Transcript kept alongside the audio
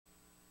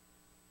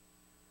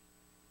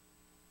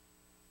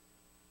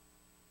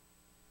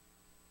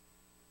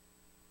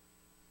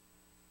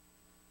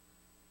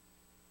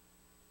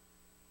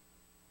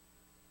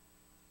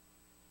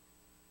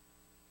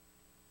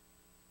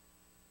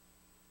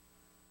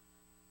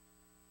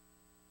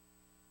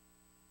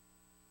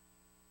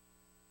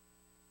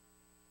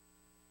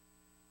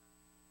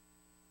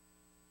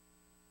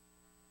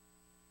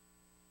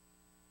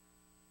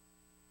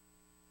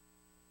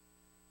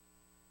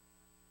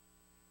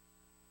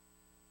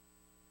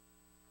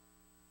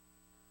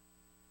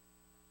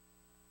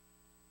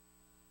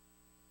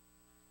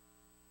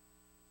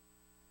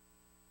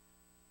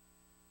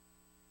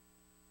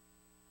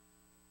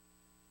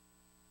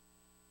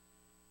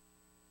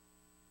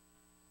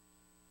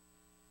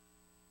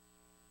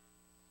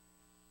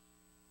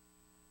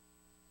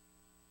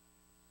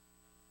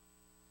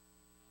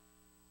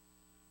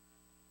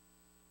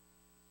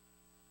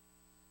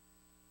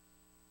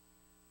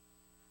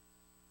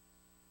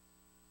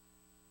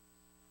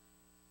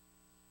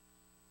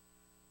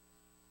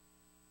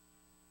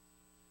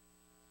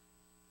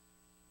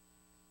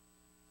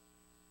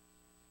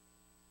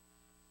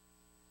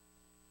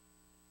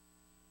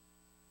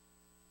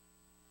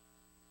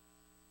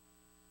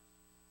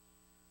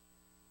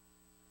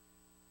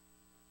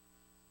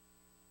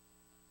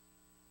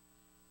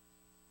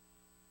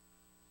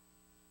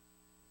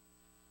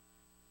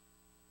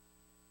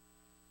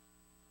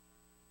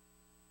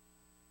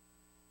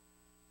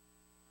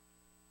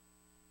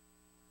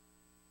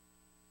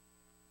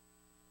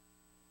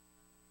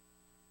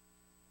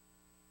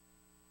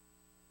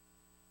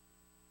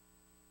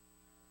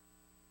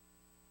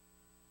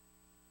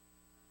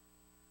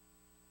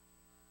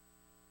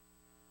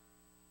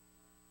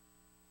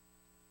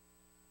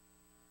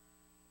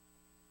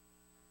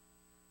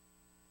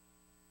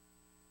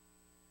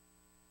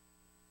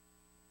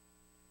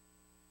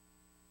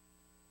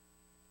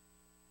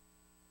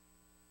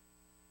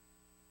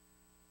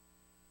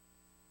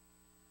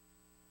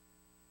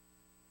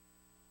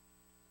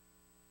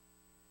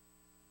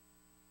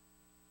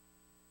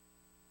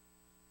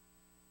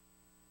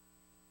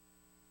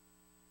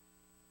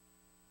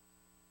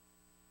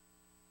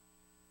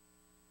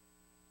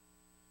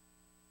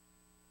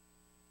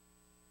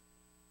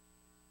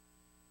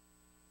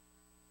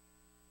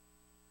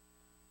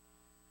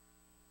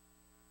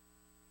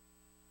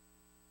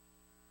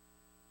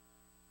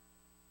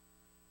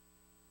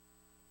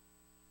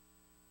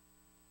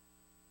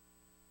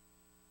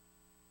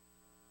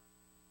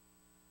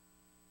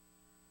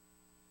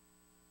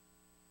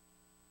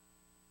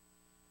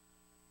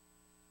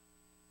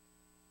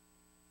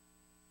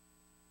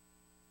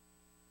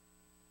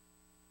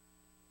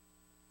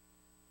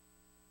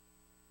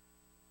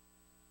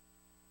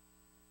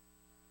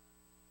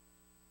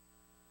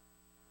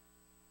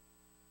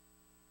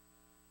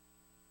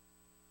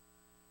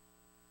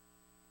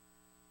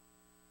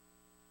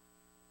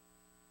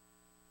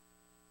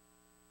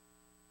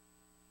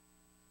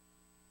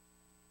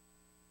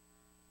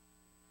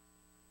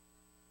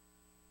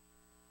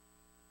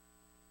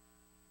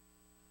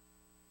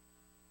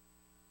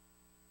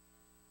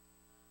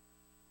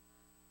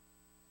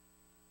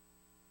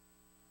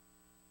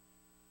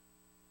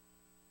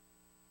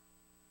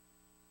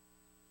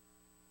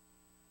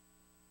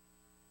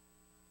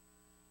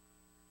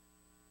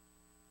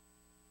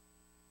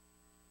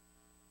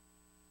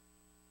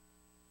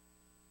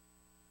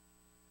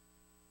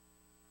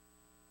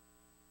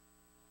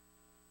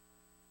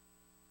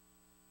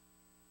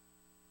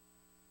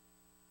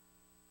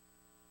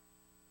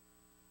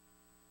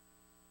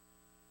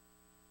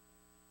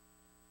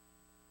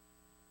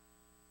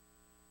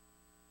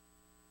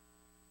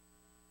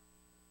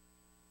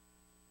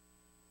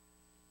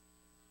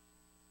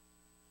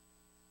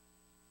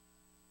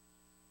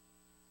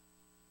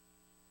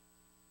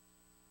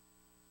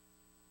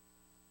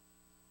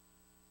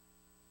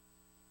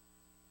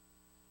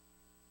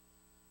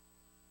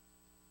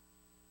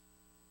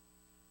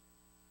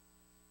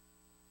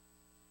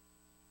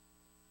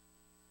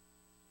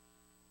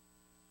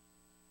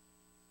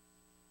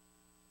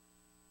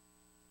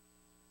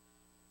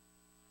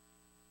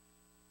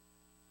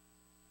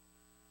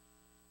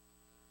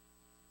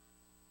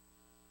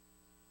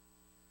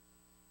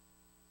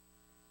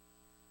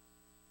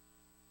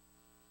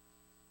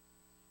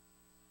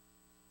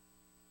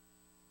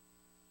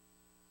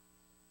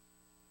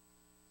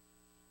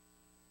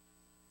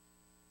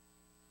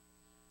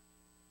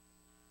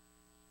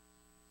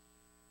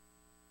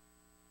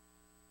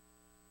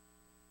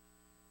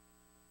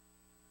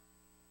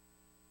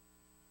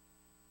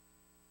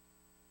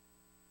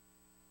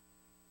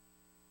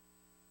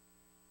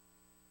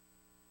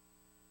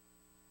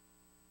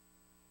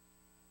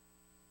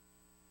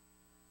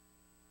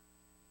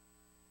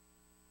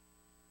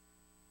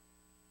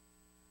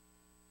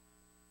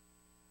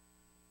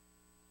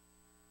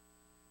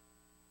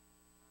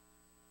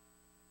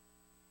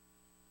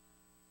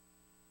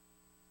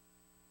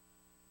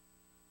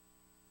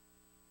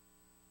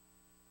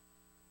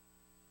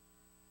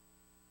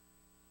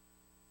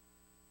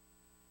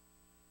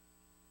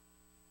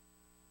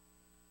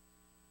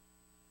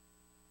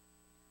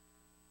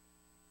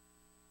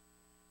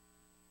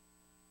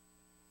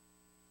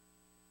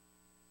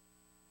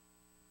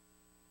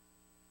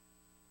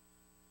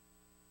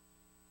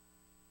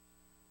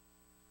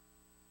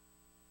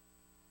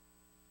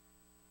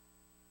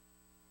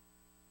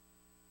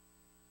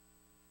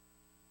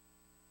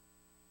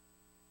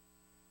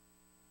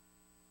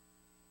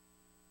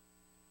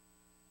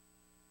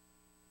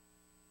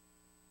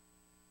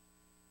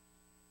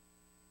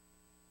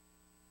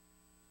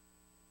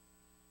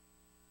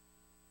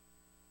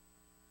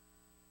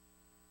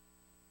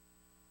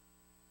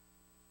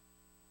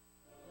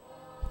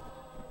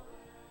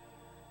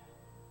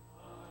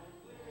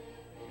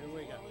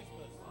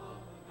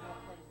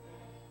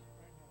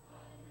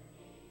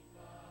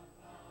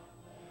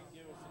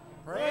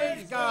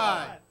Praise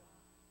God.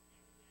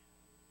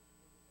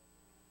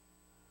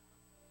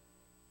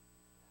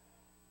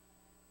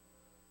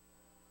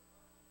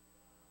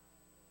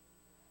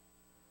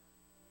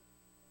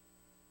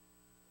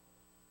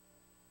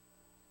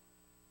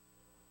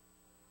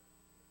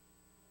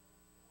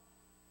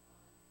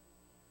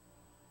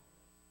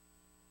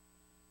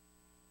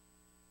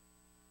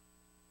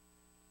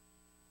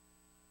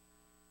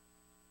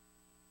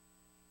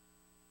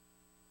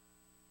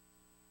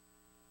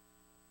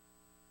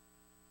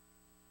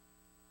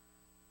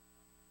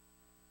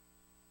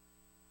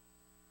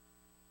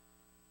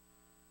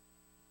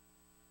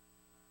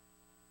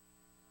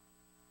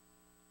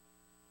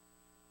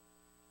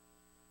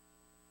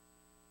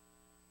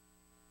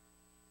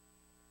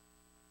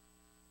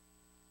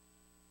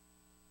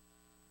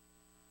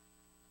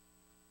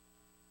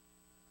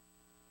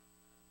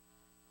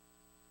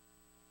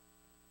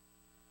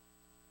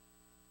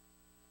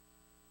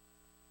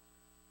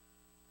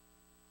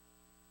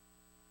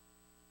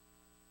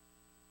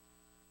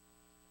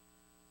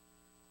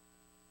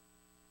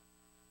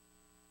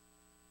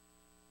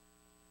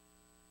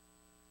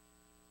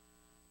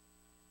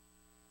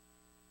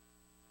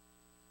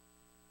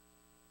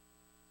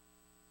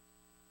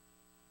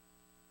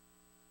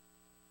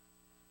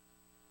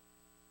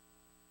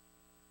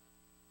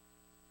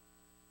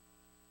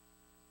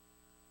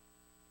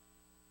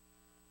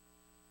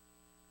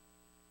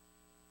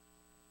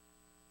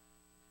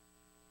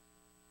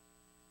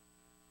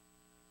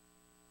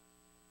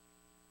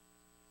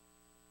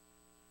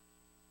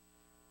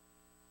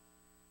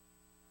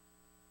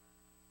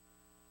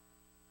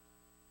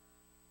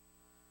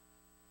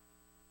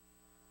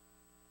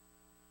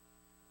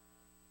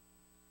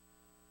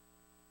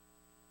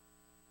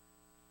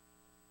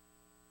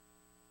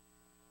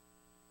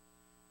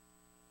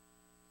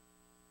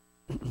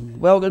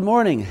 Well, good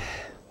morning.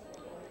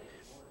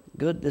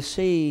 Good to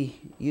see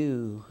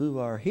you who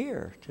are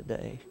here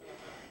today.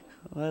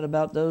 What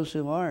about those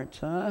who aren't,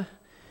 huh?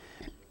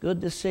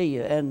 Good to see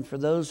you. And for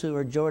those who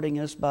are joining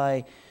us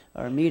by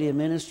our media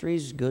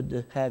ministries, good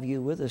to have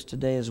you with us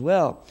today as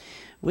well.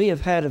 We have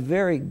had a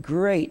very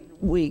great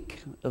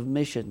week of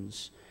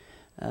missions.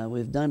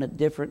 We've done it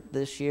different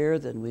this year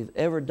than we've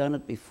ever done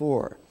it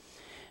before.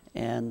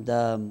 And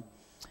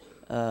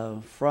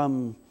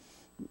from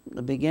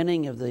the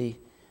beginning of the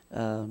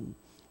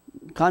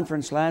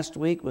conference last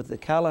week with the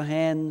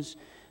Callahans,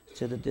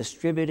 to the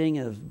distributing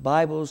of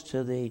Bibles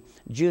to the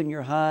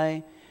junior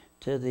high,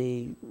 to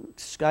the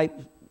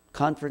Skype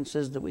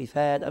conferences that we've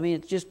had. I mean,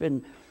 it's just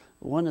been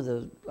one of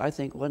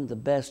the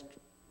best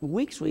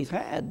weeks we've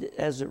had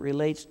as it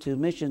relates to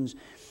missions,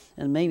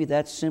 and maybe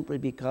that's simply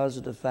because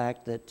of the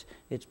fact that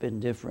it's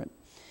been different.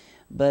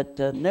 But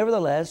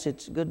nevertheless,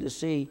 it's good to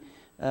see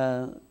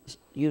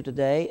you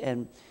today,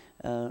 and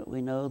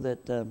we know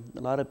that a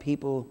lot of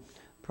people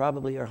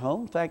probably are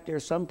home. In fact, there are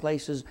some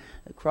places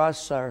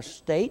across our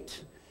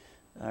state,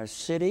 our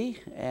city,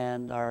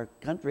 and our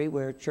country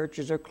where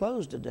churches are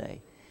closed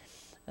today.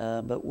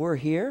 But we're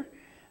here,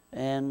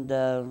 and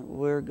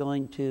we're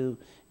going to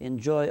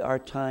enjoy our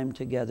time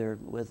together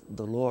with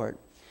the Lord.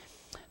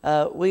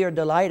 We are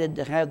delighted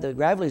to have the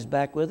Gravleys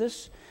back with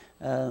us.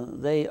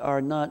 They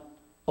are not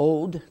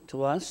old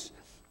to us.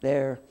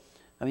 They're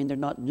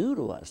not new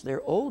to us.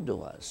 They're old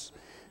to us.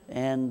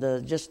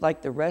 And just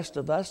like the rest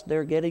of us,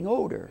 they're getting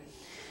older.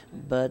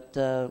 But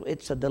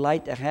it's a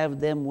delight to have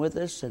them with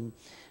us, and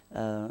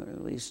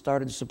we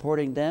started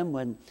supporting them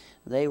when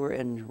they were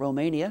in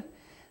Romania,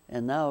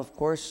 and now, of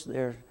course,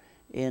 they're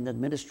in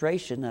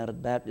administration out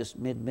of Baptist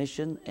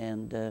Mid-Mission,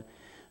 and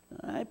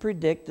I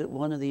predict that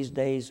one of these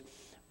days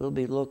we'll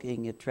be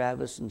looking at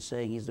Travis and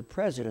saying he's the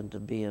president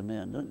of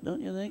BMN,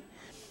 don't you think?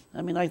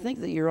 I mean, I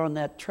think that you're on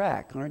that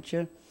track, aren't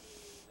you?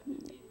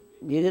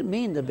 You didn't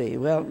mean to be.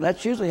 Well,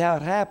 that's usually how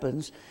it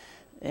happens,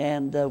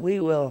 and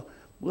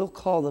we'll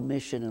call the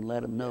mission and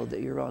let them know that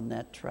you're on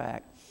that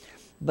track.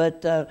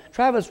 But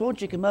Travis,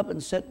 won't you come up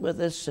and sit with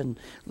us, and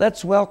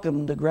let's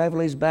welcome the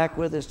Gravleys back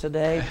with us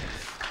today.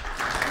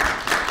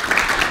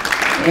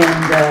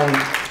 And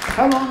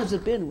how long has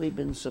it been we've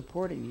been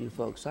supporting you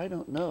folks? I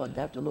don't know. I'd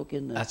have to look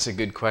in. That's a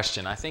good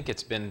question. I think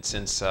it's been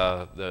since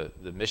the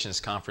missions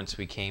conference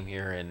we came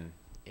here in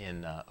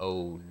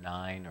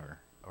 2009 or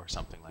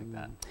something like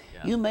that.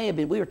 Yeah. You may have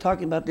been. We were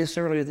talking about this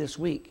earlier this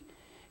week.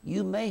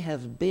 You may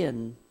have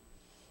been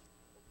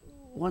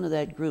one of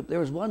that group. There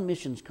was one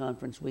missions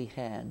conference we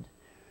had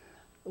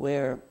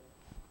where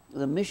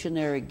the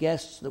missionary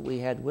guests that we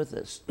had with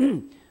us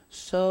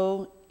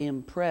so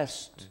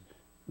impressed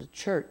the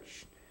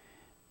church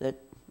that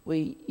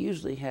we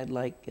usually had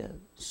like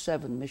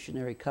 7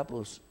 missionary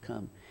couples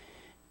come,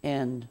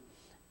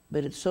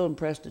 but it so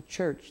impressed the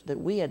church that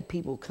we had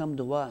people come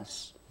to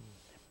us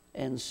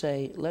and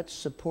say, let's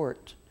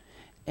support,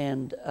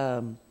 and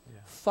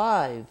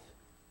 5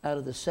 out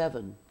of the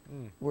 7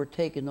 were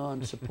taken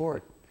on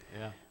support.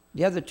 Yeah.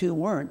 The other 2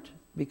 weren't,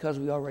 because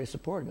we already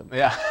supported them.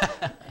 Yeah.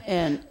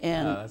 and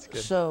that's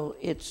good. So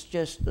it's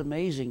just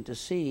amazing to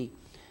see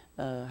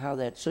how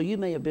that. So you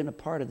may have been a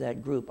part of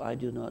that group. I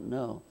do not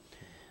know,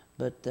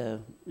 But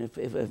if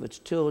it's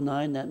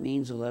 209, that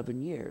means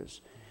 11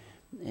 years.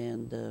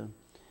 And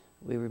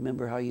we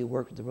remember how you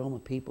worked with the Roma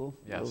people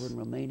over in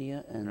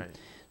Romania and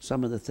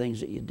some of the things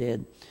that you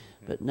did.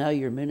 But now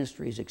your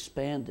ministry's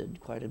expanded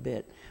quite a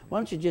bit. Why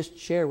don't you just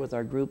share with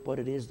our group what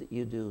it is that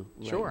you do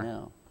right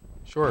now?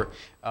 Sure.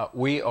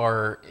 We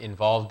are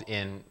involved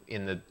in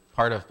the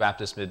part of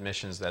Baptist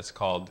Mid-Missions that's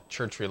called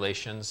Church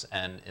Relations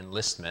and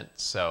Enlistment.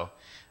 So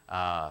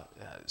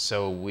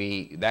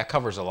that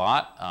covers a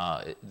lot.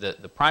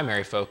 The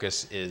primary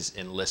focus is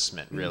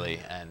enlistment, really,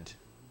 and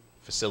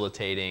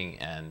facilitating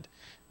and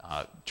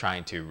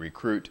trying to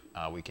recruit.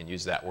 We can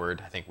use that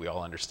word. I think we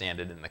all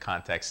understand it in the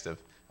context of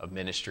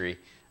ministry.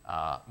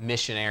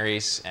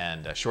 Missionaries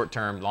and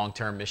short-term,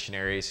 long-term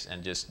missionaries,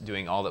 and just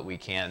doing all that we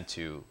can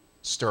to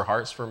stir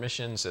hearts for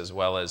missions, as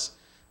well as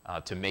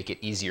to make it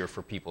easier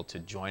for people to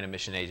join a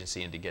mission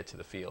agency and to get to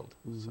the field.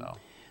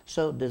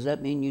 So does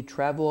that mean you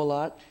travel a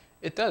lot?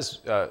 It does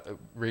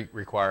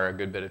require a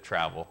good bit of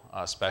travel,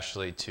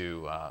 especially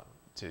to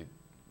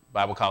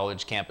Bible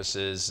college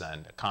campuses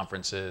and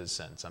conferences,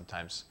 and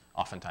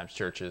oftentimes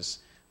churches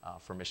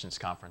for missions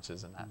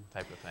conferences and that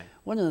type of thing.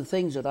 One of the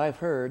things that I've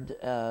heard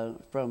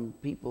from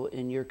people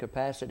in your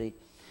capacity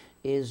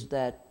is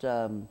that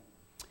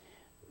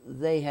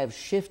they have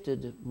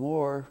shifted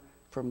more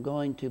from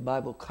going to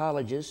Bible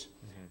colleges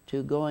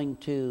to going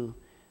to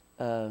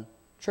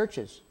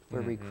churches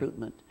for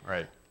recruitment.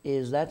 Right.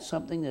 Is that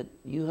something that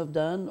you have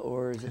done,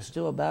 or is it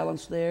still a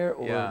balance there,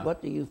 or what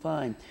do you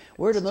find?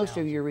 Where do most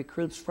of your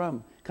recruits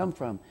come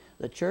from,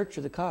 the church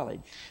or the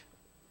college?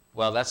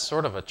 Well, that's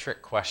sort of a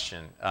trick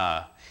question.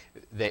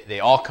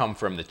 They all come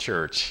from the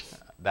church.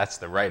 That's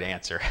the right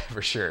answer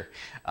for sure.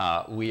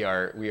 We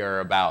are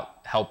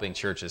about helping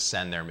churches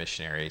send their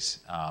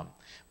missionaries.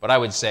 But I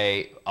would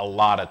say a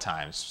lot of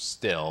times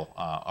still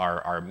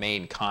our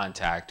main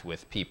contact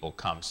with people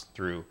comes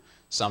through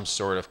some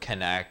sort of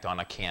connect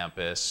on a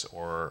campus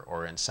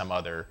or in some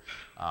other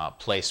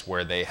place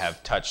where they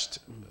have touched,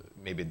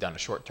 maybe done a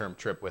short-term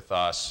trip with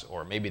us,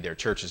 or maybe their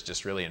church is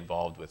just really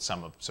involved with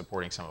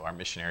supporting some of our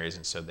missionaries,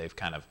 and so they've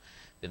kind of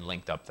been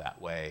linked up that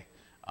way.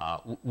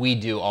 We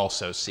do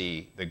also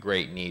see the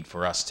great need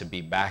for us to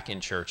be back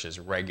in churches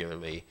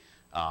regularly,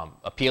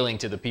 appealing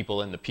to the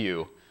people in the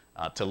pew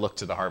to look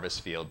to the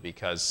harvest field,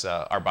 because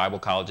our Bible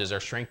colleges are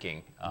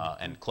shrinking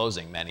and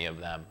closing, many of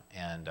them,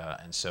 and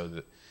so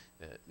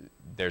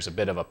there's a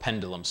bit of a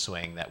pendulum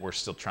swing that we're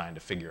still trying to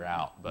figure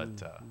out. But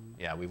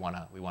yeah, we want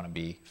to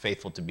be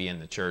faithful to be in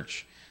the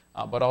church,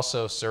 but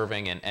also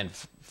serving and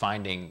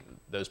finding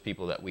those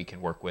people that we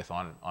can work with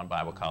on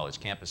Bible college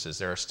campuses.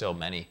 There are still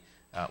many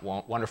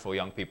wonderful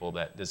young people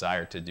that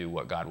desire to do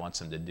what God wants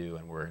them to do,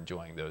 and we're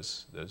enjoying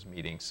those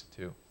meetings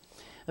too.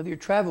 Of your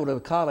travel to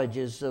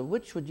colleges,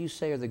 which would you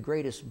say are the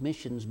greatest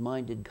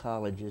missions-minded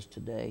colleges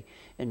today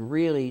in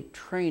really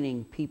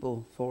training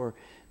people for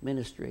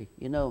ministry?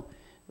 You know,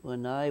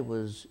 when I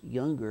was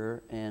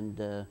younger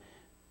and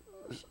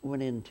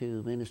went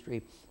into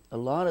ministry, a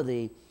lot of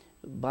the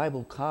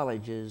Bible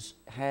colleges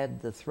had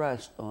the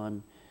thrust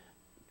on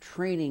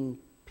training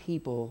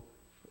people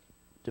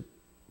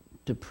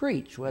to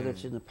preach, whether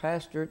it's in the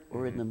pastorate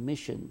or in the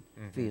mission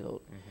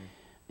field.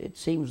 It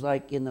seems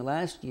like in the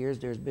last years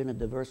there's been a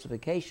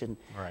diversification.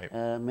 Right.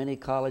 Many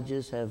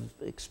colleges have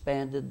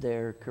expanded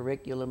their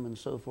curriculum and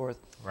so forth.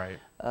 Right.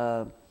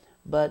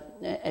 But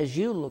as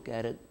you look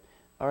at it,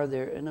 are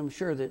there, and I'm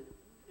sure that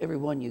every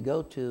one you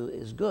go to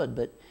is good,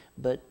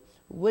 but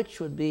which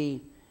would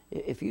be,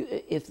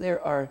 if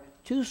there are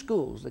two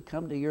schools that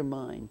come to your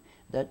mind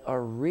that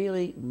are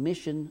really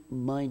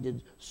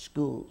mission-minded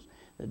schools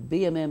that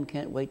BMM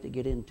can't wait to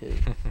get into,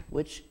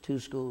 which two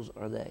schools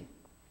are they?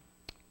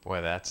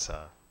 Boy, that's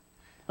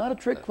not a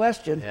trick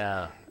question.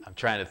 Yeah, I'm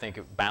trying to think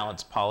of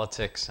balanced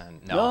politics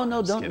and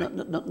no,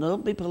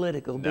 don't be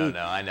political. No,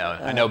 I know.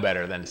 I know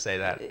better than to say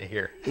that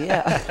here.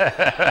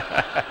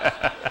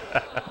 Yeah.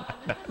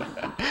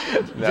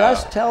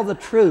 Just tell the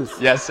truth.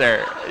 Yes,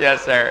 sir.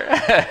 Yes,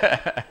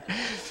 sir.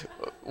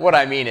 What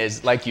I mean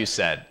is, like you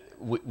said,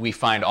 we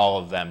find all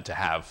of them to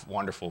have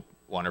wonderful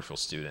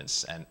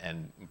students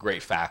and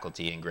great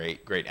faculty and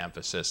great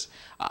emphasis.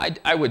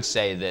 I would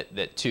say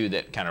that two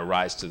that kind of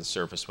rise to the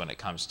surface when it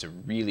comes to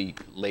really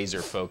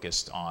laser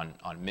focused on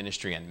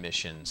ministry and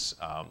missions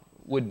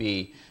would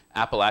be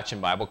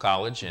Appalachian Bible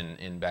College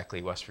in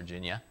Beckley, West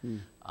Virginia.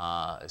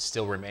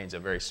 Still remains a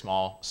very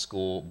small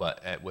school,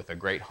 but with a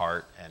great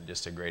heart and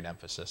just a great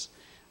emphasis.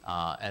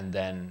 And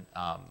then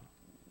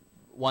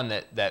one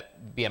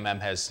that BMM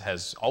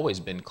has always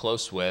been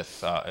close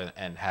with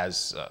and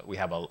has we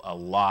have a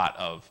lot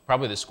of,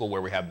 probably the school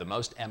where we have the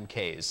most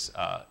MKs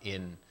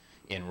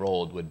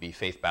enrolled would be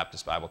Faith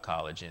Baptist Bible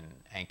College in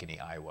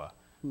Ankeny, Iowa.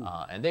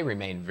 And they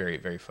remain very,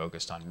 very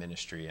focused on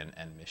ministry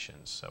and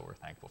missions, so we're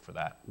thankful for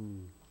that.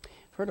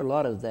 I've heard a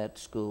lot of that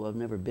school. I've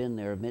never been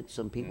there. I've met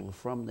some people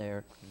from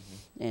there,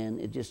 and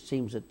it just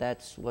seems that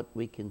that's what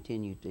we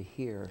continue to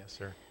hear. Yes,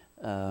 sir.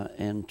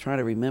 And trying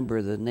to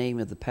remember the name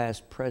of the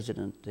past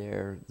president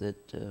there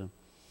that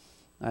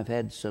I've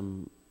had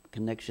some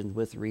connections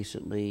with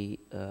recently.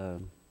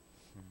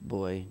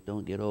 boy,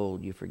 don't get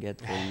old. You forget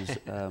things.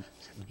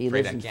 He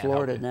Afraid lives I in can't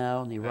Florida help you.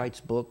 now, and he writes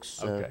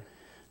books. Okay.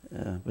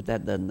 But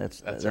that doesn't.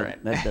 That's that, all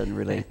right. that doesn't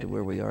relate to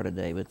where we are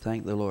today. But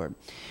thank the Lord.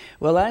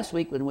 Well, last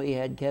week when we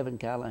had Kevin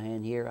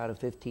Callahan here, out of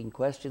 15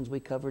 questions, we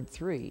covered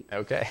 3.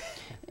 Okay.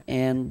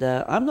 And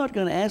I'm not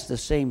going to ask the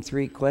same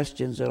 3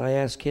 questions that I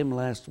asked him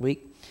last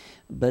week,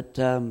 but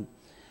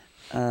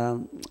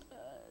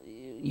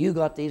you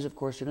got these, of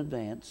course, in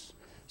advance,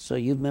 so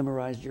you've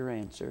memorized your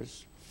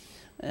answers.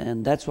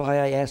 And that's why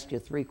I asked you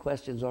 3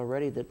 questions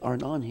already that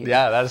aren't on here.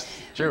 Yeah, that's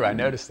true. I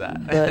noticed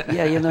that. But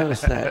yeah, you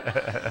noticed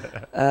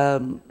that.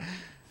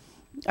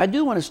 I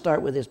do want to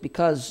start with this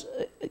because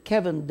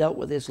Kevin dealt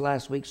with this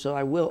last week, so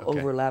I will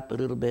overlap a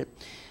little bit.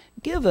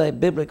 Give a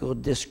biblical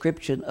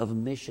description of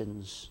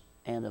missions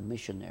and a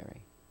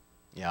missionary.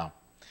 Yeah.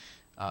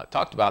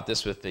 Talked about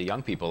this with the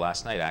young people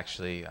last night,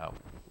 actually,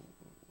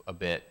 a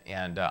bit.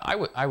 And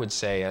I would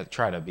say,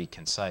 try to be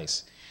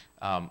concise.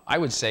 I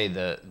would say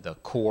the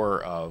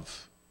core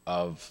of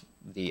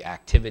the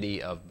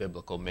activity of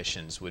biblical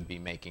missions would be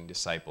making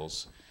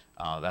disciples.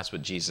 That's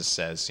what Jesus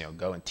says,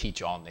 go and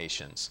teach all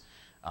nations,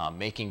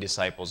 making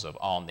disciples of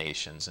all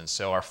nations. And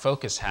so our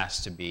focus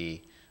has to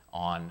be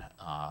on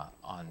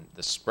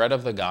the spread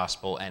of the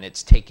gospel, and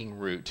it's taking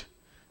root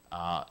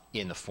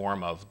in the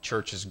form of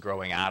churches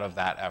growing out of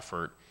that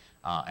effort,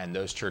 and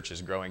those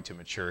churches growing to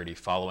maturity,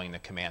 following the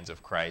commands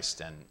of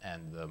Christ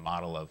and the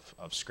model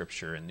of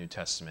Scripture and New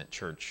Testament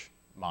church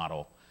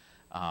model.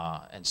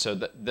 And so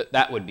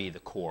that would be the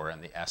core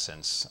and the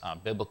essence.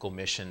 Biblical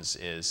missions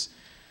is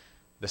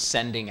the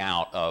sending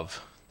out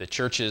of the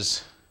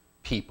church's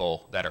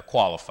people that are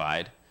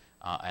qualified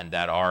and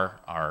that are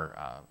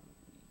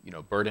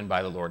burdened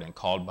by the Lord and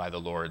called by the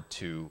Lord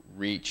to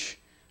reach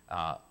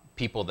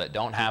people that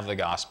don't have the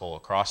gospel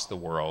across the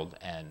world,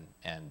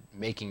 and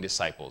making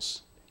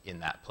disciples in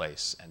that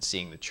place and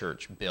seeing the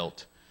church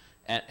built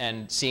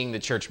and seeing the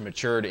church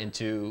matured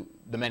into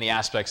the many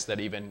aspects that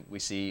even we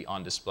see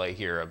on display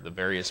here of the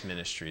various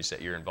ministries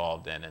that you're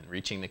involved in, and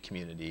reaching the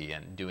community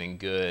and doing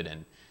good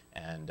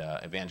and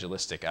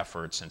evangelistic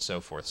efforts and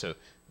so forth. So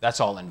that's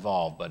all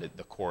involved, but at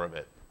the core of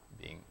it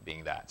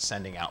being that,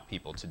 sending out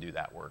people to do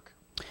that work.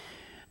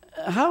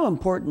 How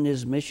important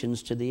is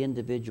missions to the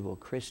individual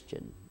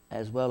Christian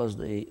as well as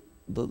the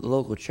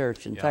local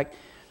church? In fact,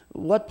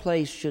 what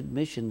place should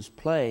missions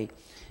play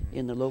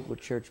in the local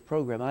church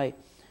program?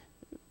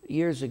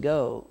 Years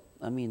ago,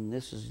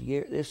 this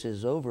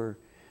is over,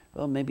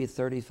 maybe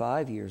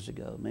 35 years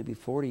ago, maybe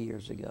 40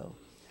 years ago.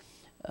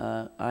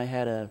 I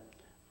had a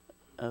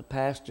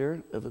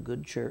pastor of a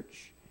good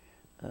church,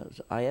 it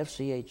was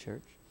IFCA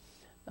church,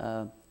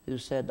 who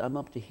said, "I'm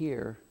up to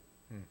here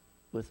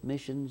with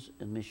missions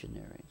and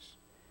missionaries."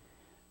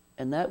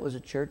 And that was a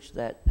church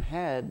that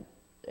had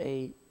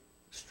a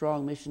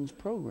strong missions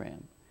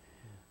program.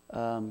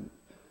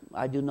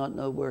 I do not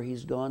know where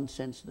he's gone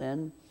since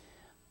then,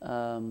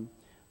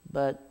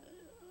 but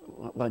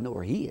I know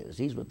where he is.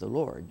 He's with the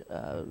Lord.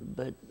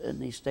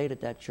 And he stayed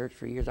at that church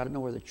for years. I don't know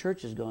where the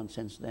church has gone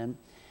since then.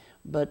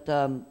 But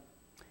a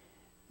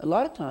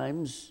lot of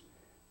times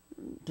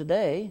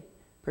today,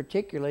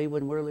 particularly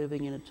when we're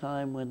living in a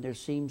time when there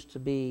seems to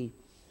be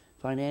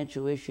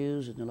financial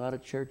issues in a lot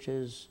of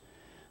churches,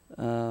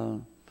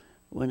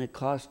 when it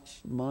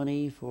costs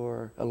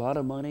a lot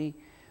of money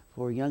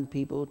for young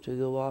people to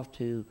go off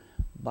to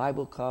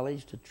Bible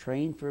college, to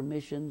train for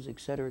missions, et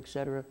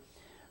cetera,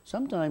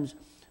 sometimes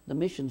the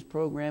missions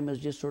program is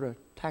just sort of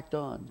tacked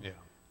on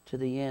to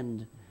the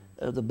end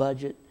of the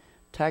budget,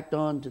 tacked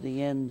on to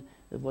the end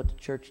of what the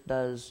church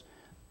does.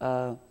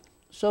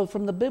 So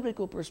from the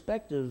biblical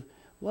perspective,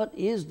 what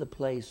is the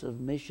place of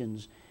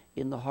missions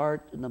in the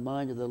heart and the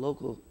mind of the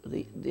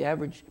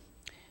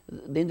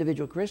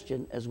individual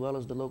Christian as well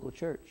as the local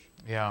church?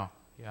 Yeah.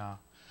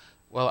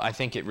 Well, I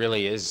think it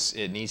really is,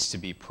 it needs to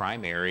be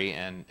primary,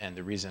 and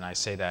the reason I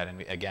say that,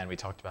 and again, we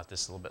talked about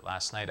this a little bit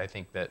last night, I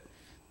think that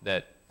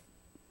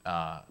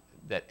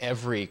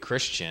every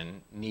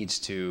Christian needs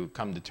to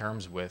come to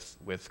terms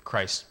with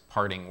Christ's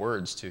parting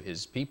words to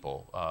his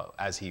people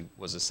as he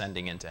was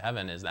ascending into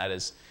heaven,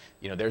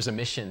 there's a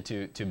mission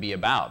to be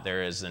about.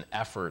 There is an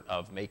effort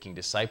of making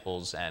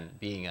disciples and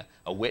being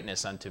a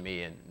witness unto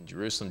me in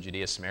Jerusalem,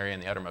 Judea, Samaria,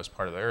 and the uttermost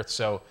part of the earth.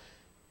 So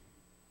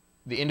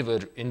the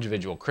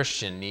individual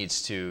Christian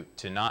needs to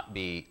not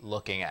be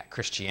looking at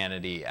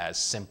Christianity as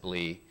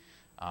simply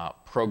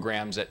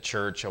programs at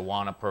church,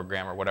 Awana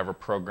program or whatever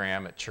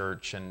program at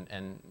church, and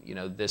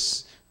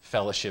this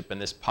fellowship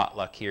and this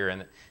potluck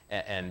here,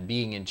 and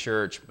being in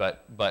church.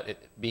 But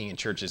being in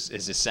church is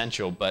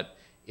essential. But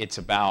it's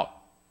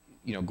about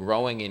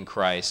growing in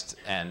Christ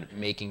and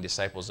making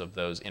disciples of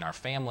those in our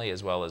family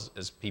as well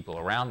as people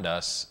around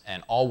us,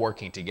 and all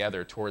working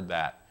together toward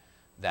that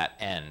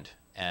end.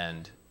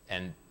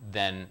 And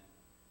then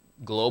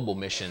global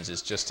missions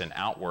is just an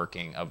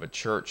outworking of a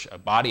church, a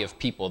body of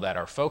people that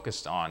are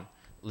focused on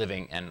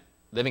living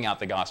out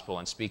the gospel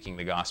and speaking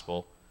the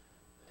gospel,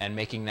 and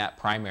making that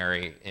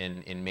primary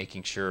in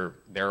making sure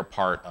they're a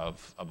part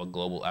of a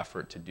global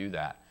effort to do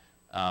that.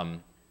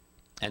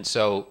 And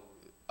so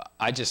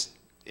I just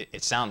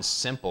it sounds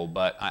simple,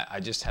 but I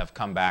just have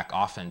come back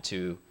often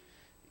to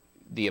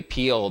the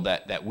appeal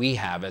that we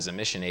have as a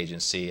mission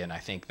agency, and I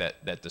think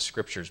that the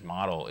Scriptures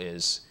model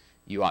is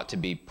you ought to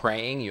be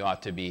praying, you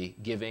ought to be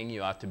giving,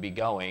 you ought to be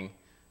going,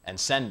 and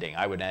sending.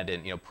 I would add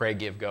in, pray,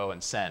 give, go,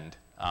 and send.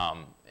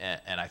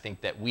 And I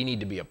think that we need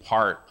to be a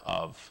part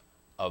of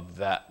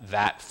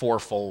that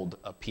fourfold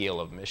appeal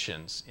of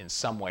missions in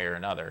some way or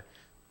another.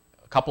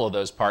 A couple of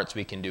those parts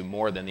we can do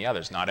more than the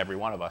others. Not every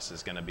one of us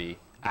is going to be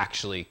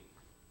actually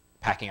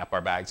packing up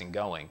our bags and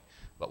going,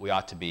 but we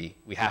have to be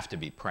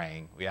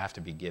praying, we have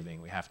to be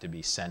giving, we have to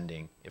be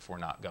sending if we're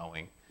not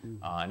going.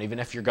 And even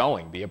if you're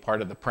going, be a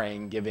part of the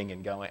praying, giving,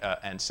 and going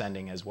and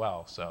sending as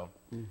well. So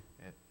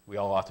we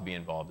all ought to be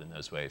involved in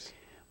those ways.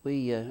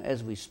 We,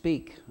 as we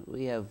speak,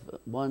 we have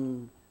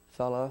one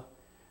fella,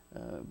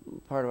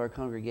 part of our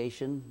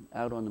congregation,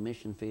 out on the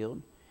mission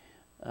field.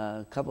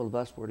 A couple of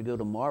us were to go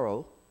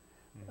tomorrow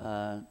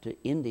to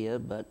India,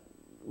 but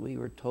we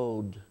were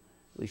told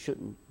we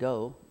shouldn't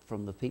go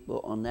from the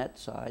people on that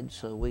side.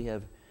 So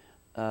we're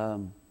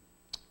going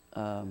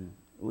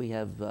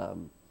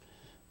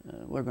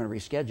to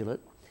reschedule it.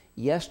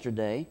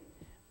 Yesterday,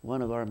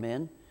 one of our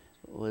men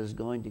was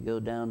going to go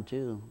down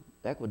to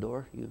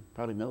Ecuador. You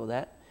probably know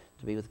that,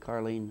 to be with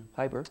Carlene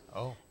Piper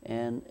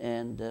and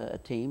a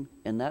team,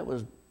 and that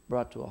was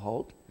brought to a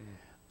halt.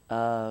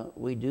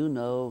 We do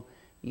know,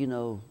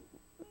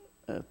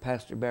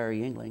 Pastor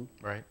Barry Yingling,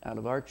 right, out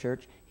of our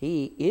church.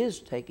 He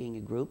is taking a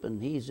group,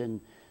 and he's in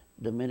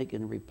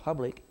Dominican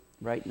Republic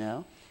right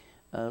now.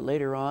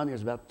 Later on,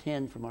 there's about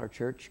 10 from our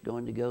church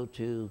going to go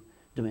to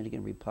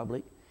Dominican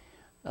Republic.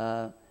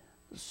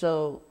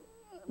 So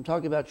I'm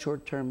talking about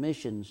short-term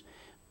missions.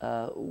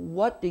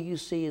 What do you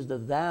see as the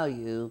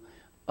value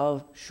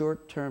of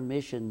short-term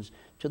missions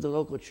to the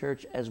local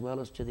church as well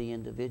as to the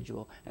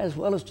individual, as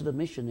well as to the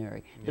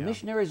missionary? Do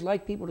missionaries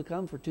like people to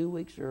come for 2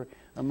 weeks or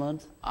a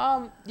month?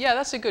 Yeah,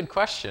 that's a good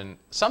question.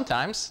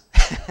 Sometimes.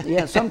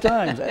 Yeah,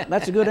 sometimes.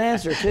 That's a good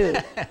answer, too.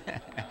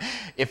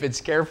 If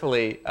it's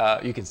carefully,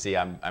 you can see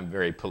I'm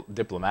very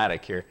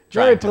diplomatic here.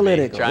 Very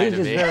political. He's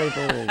just very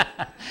political.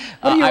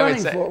 What are you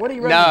running for? What are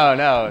you running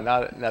for?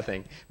 No,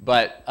 nothing.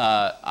 But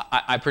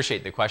I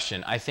appreciate the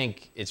question. I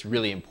think it's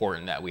really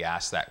important that we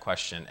ask that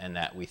question and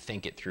that we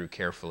think it through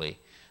carefully.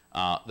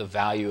 The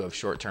value of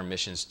short-term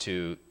missions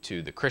to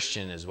the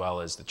Christian as well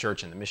as the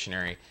church and the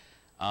missionary.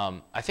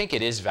 I think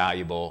it is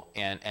valuable,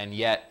 and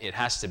yet it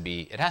has to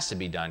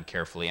be done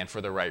carefully and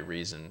for the right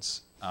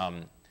reasons.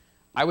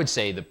 I would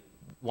say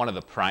one of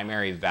the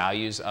primary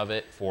values of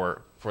it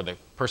for the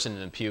person in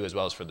the pew as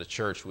well as for the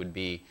church would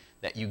be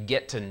that you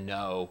get to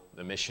know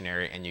the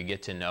missionary and you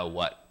get to know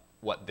what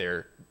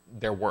their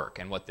work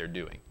and what they're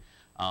doing.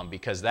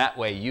 Because that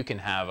way you can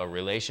have a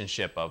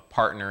relationship of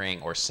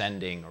partnering or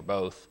sending or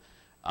both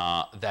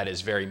that is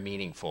very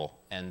meaningful,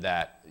 and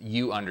that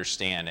you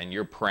understand and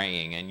you're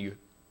praying and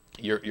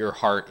your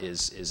heart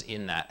is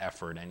in that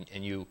effort,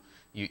 and you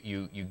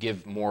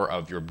give more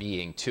of your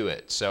being to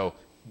it. So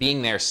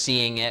being there,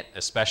 seeing it,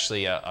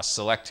 especially a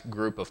select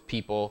group of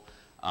people,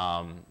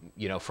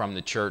 from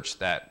the church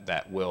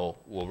that will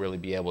really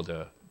be able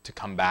to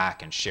come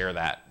back and share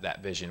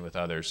that vision with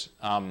others.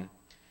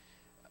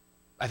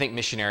 I think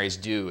missionaries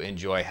do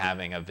enjoy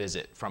having a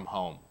visit from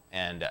home,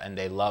 and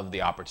they love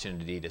the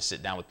opportunity to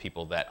sit down with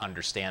people that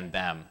understand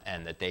them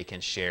and that they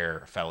can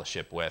share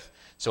fellowship with.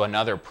 So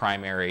another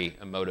primary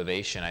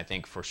motivation, I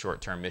think, for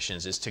short-term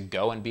missions is to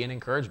go and be an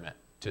encouragement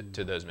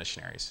to those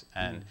missionaries.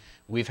 And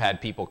we've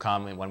had people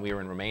come when we were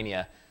in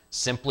Romania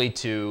simply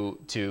to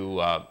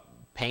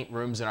paint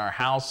rooms in our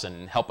house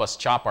and help us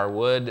chop our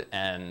wood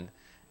and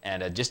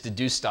just to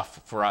do stuff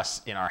for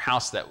us in our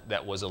house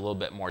that was a little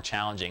bit more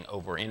challenging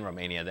over in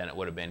Romania than it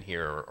would have been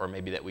here, or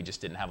maybe that we just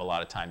didn't have a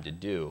lot of time to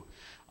do.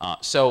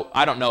 So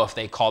I don't know if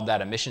they called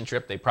that a mission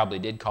trip. They probably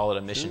did call it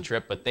a mission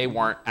trip, but they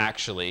weren't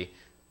actually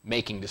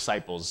making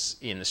disciples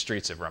in the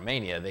streets of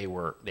Romania. They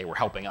were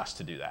helping us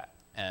to do that,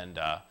 and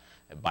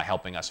by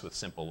helping us with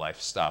simple life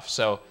stuff.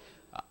 So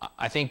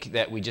I think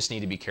that we just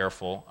need to be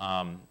careful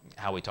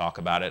how we talk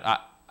about it.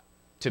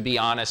 To be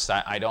honest,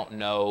 I don't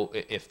know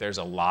if there's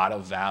a lot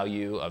of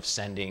value of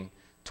sending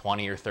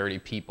 20 or 30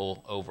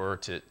 people over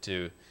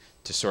to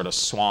sort of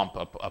swamp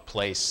a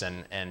place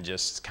and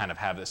just kind of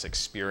have this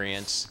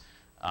experience.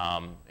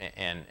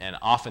 And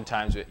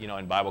oftentimes,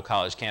 in Bible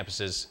college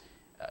campuses,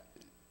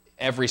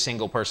 every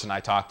single person I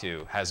talk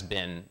to has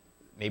been,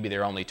 maybe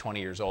they're only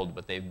 20 years old,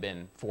 but they've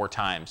been 4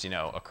 times,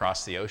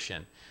 across the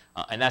ocean.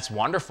 And that's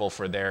wonderful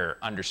for their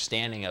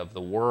understanding of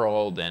the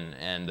world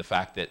and the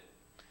fact that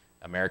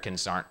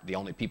Americans aren't the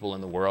only people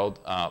in the world.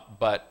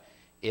 But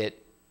I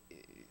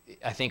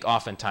think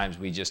oftentimes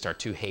we just are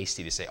too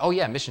hasty to say, oh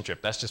yeah, mission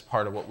trip, that's just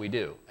part of what we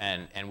do.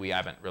 And we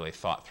haven't really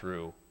thought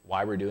through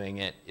why we're doing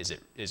it.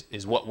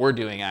 Is what we're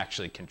doing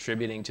actually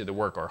contributing to the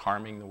work or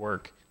harming the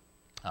work?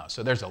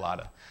 So there's a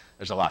lot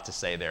to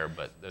say there,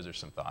 but those are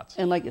some thoughts.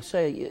 And like you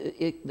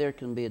say, there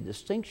can be a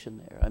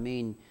distinction there. I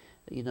mean,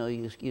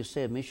 you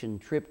say a mission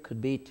trip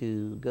could be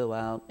to go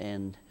out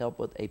and help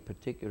with a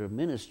particular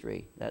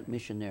ministry, that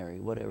missionary,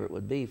 whatever it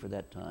would be for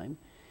that time.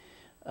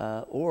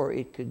 or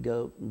it could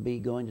be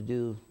going to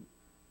do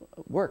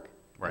work,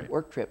 Right. a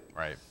work trip,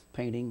 Right.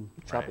 painting,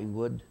 chopping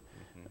wood,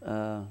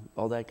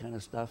 all that kind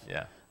of stuff.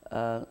 Yeah.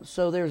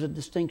 So there's a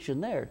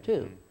distinction there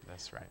too.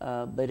 That's right.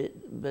 But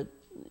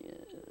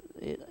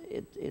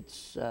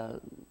it's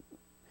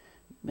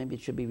maybe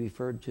it should be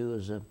referred to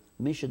as a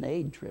mission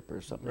aid trip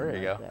or something. There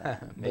you like go.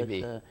 that.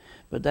 Maybe.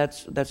 But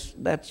that's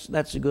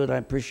a good. I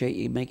appreciate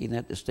you making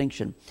that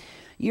distinction.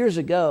 Years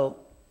ago,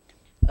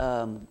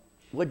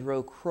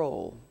 Woodrow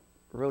Kroll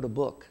wrote a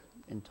book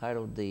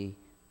entitled I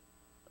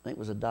think it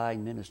was A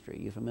Dying Ministry.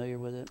 You familiar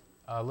with it?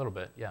 A little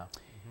bit, yeah.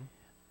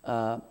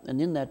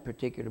 And in that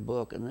particular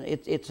book, and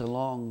it's a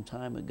long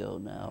time ago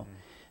now,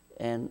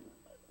 and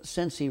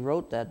since he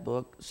wrote that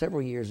book,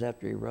 several years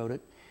after he wrote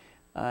it,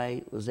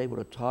 I was able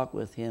to talk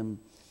with him,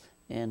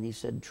 and he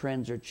said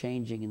trends are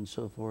changing and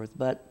so forth.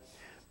 But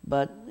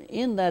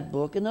in that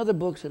book, and other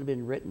books that have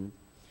been written,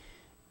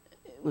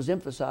 it was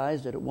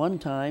emphasized that at one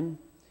time,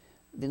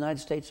 the United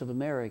States of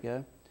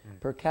America,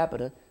 per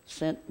capita,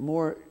 sent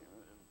more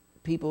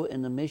people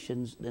in the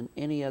missions than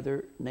any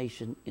other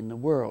nation in the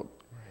world.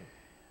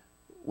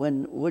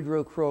 When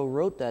Woodrow Kroll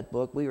wrote that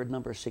book, we were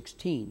number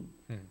 16.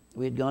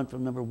 We had gone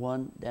from number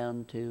 1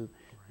 down to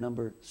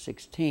number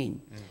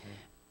 16.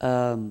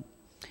 So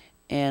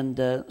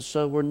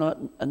we're not,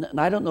 and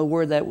I don't know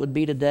where that would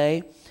be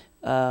today.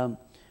 I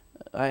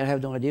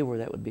have no idea where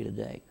that would be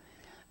today.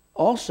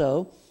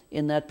 Also,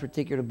 in that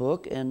particular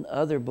book and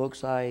other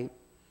books I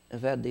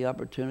have had the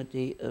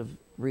opportunity of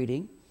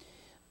reading,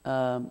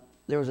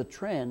 there was a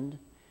trend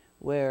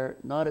where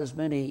not as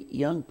many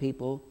young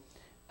people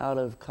out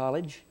of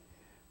college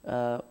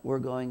were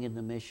going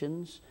into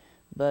missions,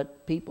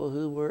 but people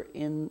who were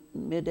in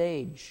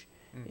mid-age,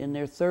 in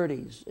their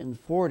 30s and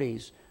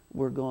 40s,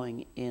 were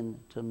going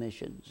into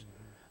missions.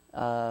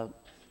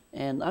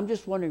 And I'm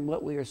just wondering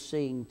what we are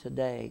seeing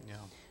today.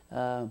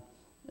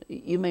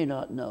 You may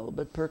not know,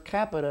 but per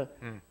capita,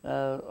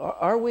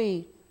 are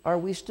we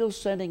still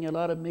sending a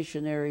lot of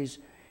missionaries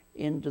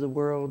into the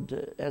world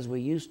as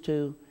we used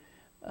to?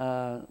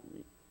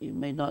 You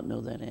may not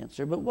know that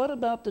answer, but what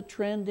about the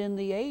trend in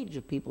the age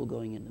of people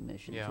going into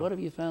missions? Yeah. What have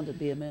you found at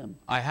BMM?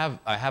 I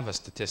have a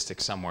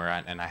statistic somewhere,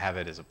 and I have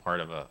it as a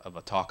part of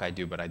a talk I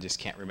do, but I just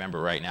can't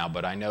remember right now.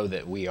 But I know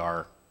that we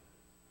are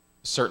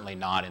certainly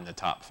not in the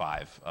top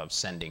 5 of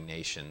sending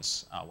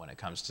nations when it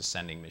comes to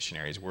sending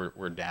missionaries.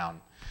 We're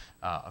down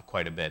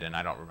quite a bit, and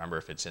I don't remember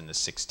if it's in the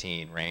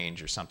 16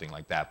 range or something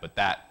like that. But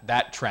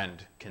that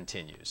trend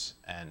continues,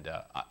 and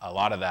a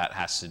lot of that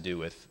has to do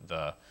with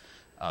the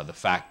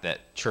fact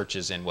that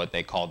churches in what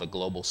they call the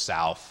global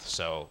south,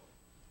 so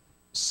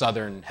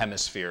southern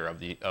hemisphere of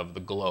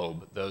the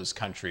globe, those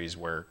countries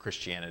where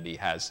Christianity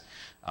has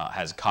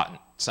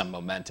caught some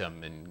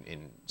momentum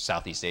in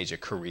Southeast Asia,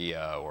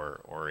 Korea,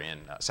 or in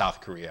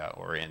South Korea,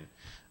 or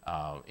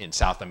in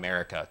South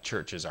America,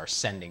 churches are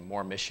sending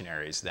more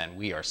missionaries than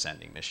we are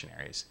sending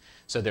missionaries.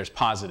 So there's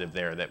positive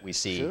there that we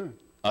see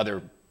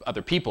other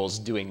peoples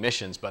doing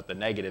missions, but the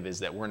negative is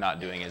that we're not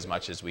doing as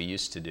much as we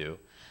used to do.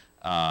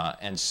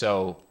 And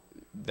so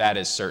that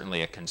is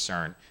certainly a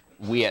concern.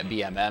 We at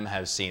BMM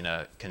have seen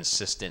a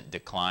consistent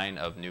decline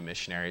of new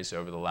missionaries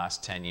over the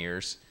last 10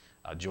 years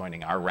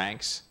joining our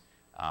ranks.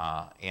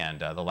 And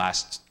the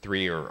last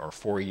 3 or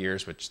 4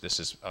 years, which this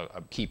is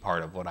a key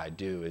part of what I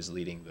do, is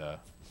leading the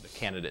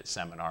candidate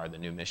seminar, the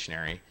new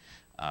missionary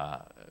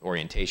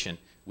orientation.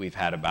 We've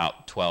had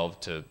about 12,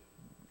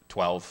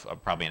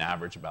 probably an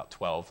average about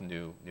 12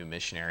 new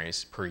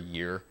missionaries per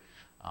year.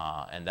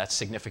 And that's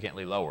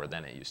significantly lower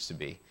than it used to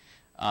be.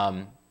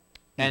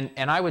 And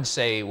I would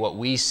say what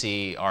we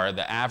see are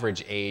the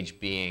average age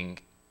being,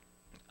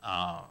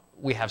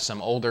 we have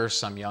some older,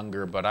 some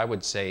younger, but I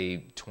would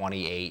say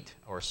 28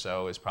 or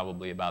so is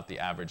probably about the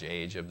average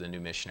age of the new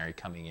missionary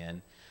coming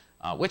in,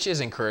 which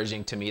is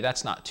encouraging to me.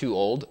 That's not too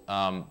old,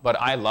 but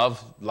I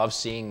love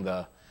seeing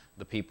the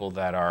people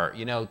that are,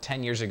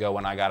 10 years ago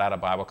when I got out of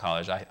Bible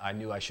college, I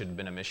knew I should have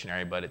been a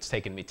missionary, but it's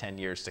taken me 10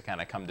 years to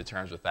kind of come to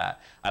terms with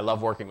that. I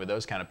love working with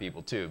those kind of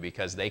people too,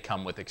 because they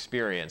come with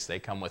experience, they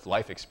come with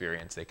life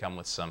experience, they come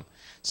with some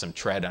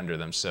tread under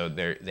them, so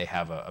they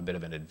have a bit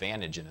of an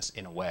advantage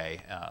in a way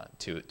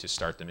to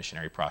start the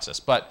missionary process.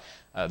 But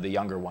the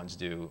younger ones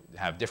do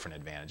have different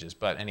advantages.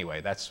 But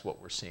anyway, that's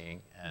what we're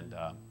seeing. And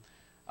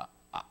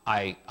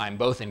I'm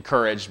both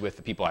encouraged with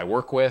the people I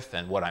work with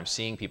and what I'm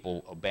seeing,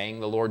 people obeying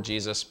the Lord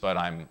Jesus, but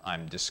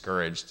I'm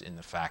discouraged in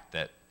the fact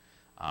that,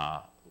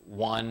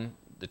 one,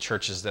 the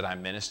churches that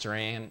I'm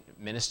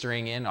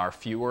ministering in are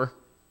fewer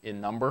in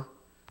number.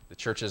 The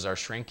churches are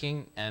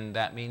shrinking, and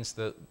that means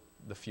that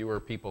the fewer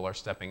people are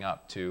stepping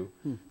up to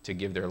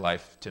give their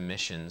life to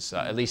missions,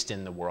 at least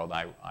in the world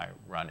I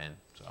run in.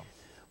 So,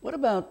 what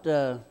about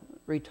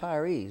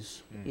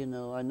retirees?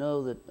 I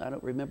know that I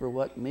don't remember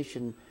what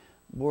mission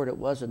board it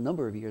was a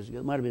number of years ago.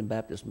 It might have been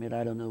Baptist Mid,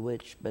 I don't know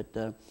which, but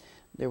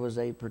there was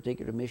a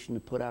particular mission to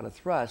put out a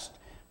thrust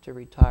to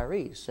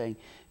retirees saying,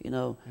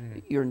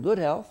 you're in good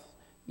health,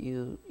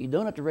 you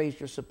don't have to raise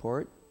your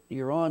support,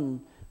 you're on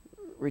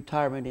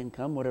retirement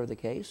income, whatever the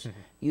case,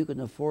 you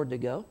can afford to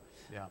go.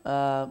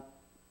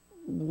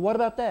 What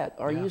about that?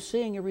 Are Yeah. you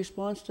seeing a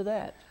response to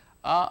that?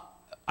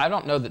 I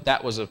don't know that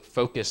that was a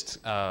focused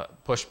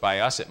push by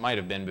us. It might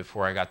have been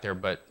before I got there,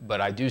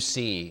 but I do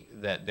see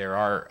that there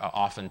are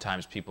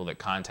oftentimes people that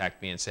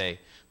contact me and say,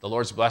 the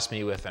Lord's blessed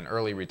me with an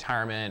early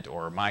retirement,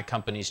 or my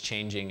company's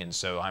changing, and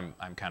so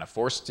I'm kind of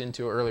forced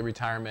into early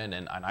retirement,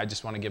 and I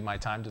just want to give my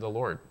time to the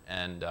Lord.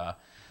 And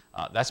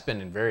that's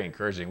been very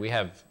encouraging. We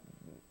have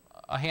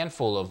a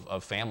handful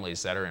of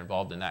families that are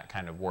involved in that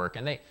kind of work,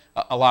 and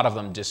a lot of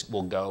them just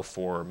will go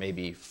for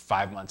maybe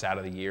 5 months out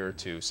of the year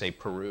to, say,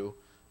 Peru,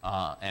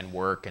 and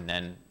work, and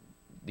then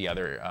the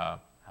other,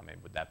 how many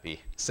would that be?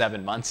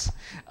 7 months.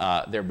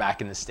 They're back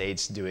in the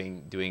States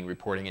doing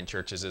reporting in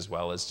churches, as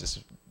well as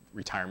just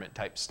retirement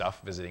type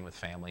stuff, visiting with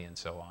family and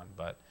so on.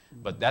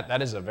 But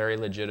that is a very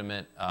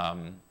legitimate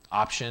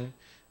option,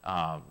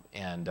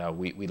 and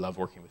we love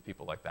working with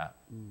people like that.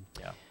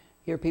 Yeah.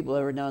 Hear people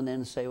every now and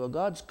then say, well,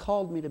 God's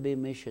called me to be a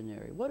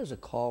missionary. What is a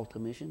call to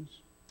missions?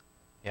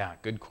 Yeah,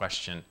 good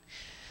question.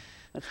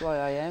 That's why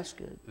I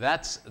ask it.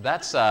 That's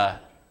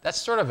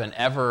sort of an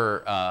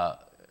ever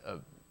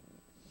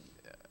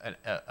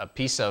a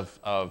piece of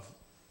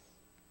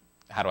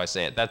how do I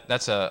say it?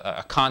 That's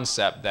a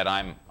concept that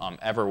I'm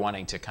ever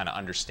wanting to kind of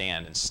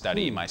understand and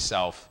study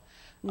myself.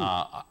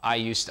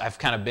 I've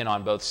kind of been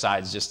on both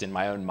sides, just in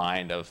my own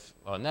mind of,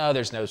 well, no,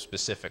 there's no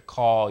specific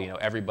call.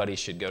 Everybody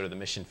should go to the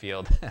mission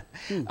field.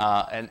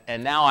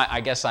 And now I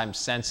guess I'm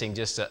sensing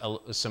just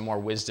some more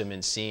wisdom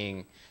in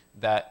seeing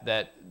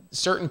that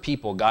certain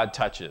people God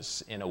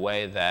touches in a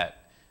way that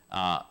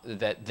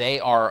they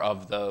are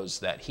of those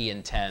that He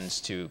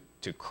intends to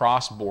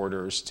cross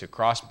borders, to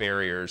cross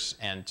barriers,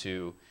 and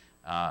to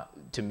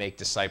make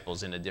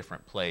disciples in a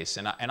different place.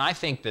 And I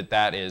think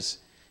that is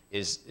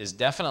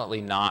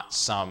definitely not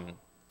some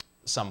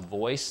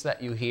voice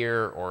that you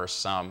hear, or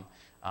some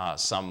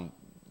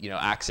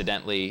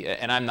accidentally.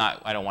 And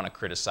I don't want to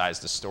criticize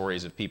the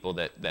stories of people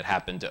that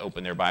happened to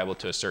open their Bible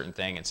to a certain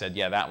thing and said,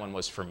 yeah, that one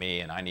was for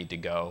me and I need to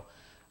go.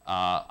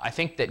 I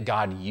think that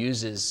God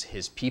uses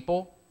His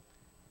people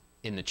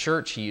in the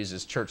church. He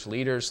uses church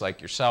leaders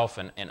like yourself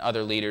and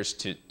other leaders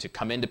to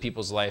come into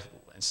people's life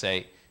and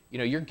say,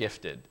 you're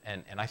gifted,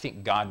 and I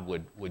think God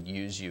would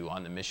use you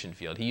on the mission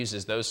field. He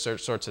uses those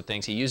sorts of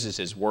things. He uses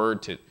His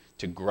word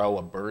to grow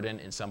a burden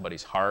in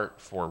somebody's heart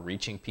for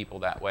reaching people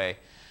that way.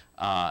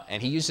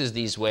 And He uses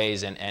these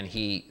ways, and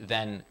He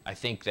then, I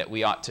think that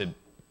we ought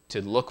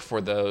to look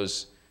for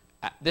those.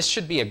 This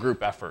should be a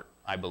group effort,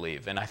 I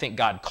believe, and I think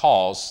God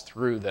calls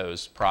through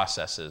those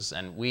processes.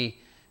 And we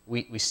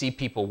see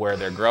people where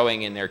they're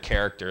growing in their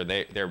character.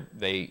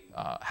 They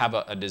have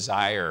a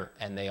desire,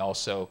 and they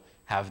also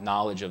have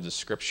knowledge of the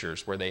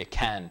Scriptures where they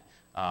can,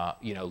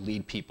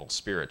 lead people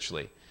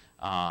spiritually.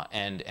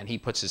 And He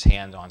puts His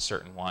hand on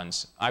certain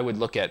ones. I would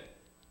look at,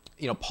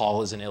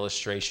 Paul as an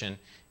illustration.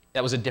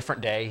 That was a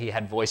different day. He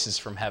had voices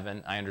from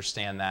heaven. I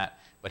understand that.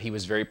 But he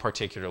was very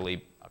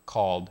particularly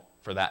called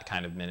for that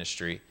kind of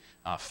ministry.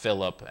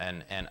 Philip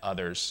and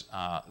others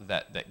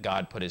that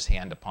God put His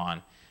hand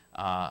upon.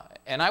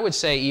 And I would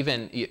say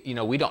even,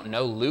 we don't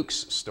know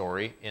Luke's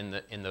story in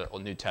the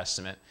New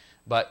Testament,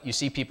 but you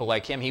see people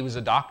like him. He was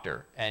a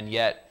doctor, and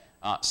yet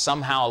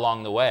somehow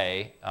along the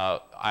way,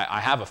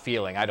 I have a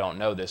feeling, I don't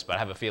know this, but I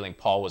have a feeling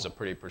Paul was a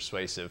pretty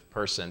persuasive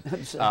person.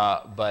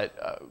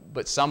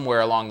 But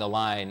somewhere along the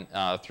line,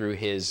 through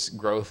his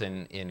growth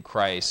in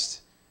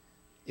Christ,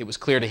 it was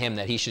clear to him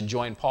that he should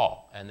join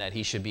Paul and that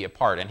he should be a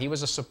part. And he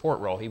was a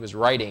support role. He was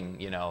writing,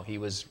 he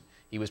was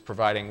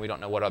providing, we don't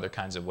know what other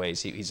kinds of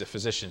ways. He's a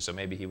physician, so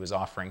maybe he was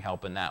offering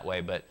help in that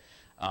way. But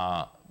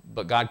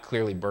God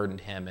clearly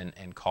burdened him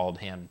and called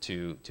him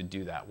to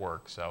do that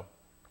work. So,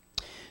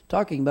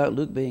 talking about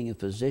Luke being a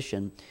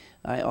physician,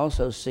 I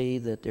also see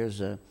that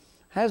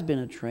has been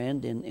a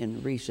trend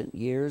in recent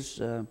years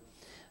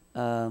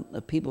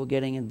of people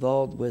getting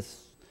involved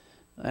with,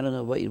 I don't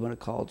know what you want to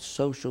call it,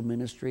 social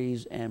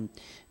ministries, and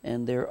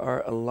there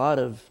are a lot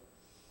of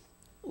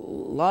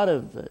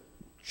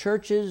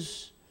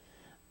churches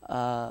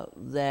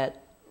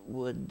that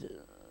would,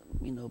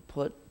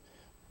 put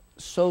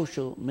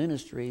social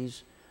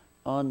ministries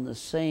on the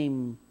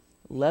same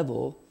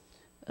level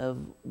of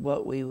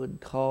what we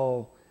would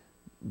call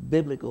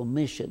biblical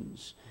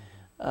missions.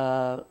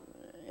 And,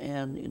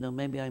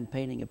 maybe I'm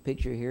painting a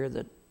picture here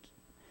that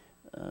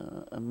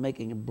I'm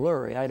making it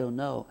blurry, I don't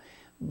know.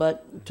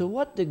 But to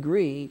what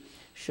degree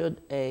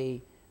should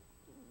a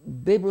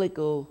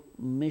biblical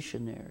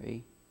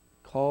missionary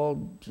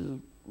called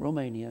to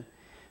Romania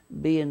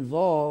be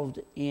involved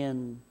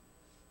in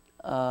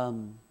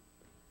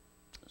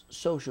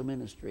social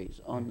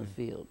ministries on the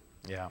field?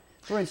 Yeah.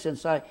 For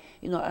instance, I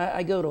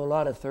go to a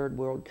lot of third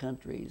world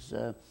countries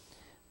in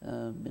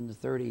the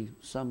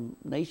 30-some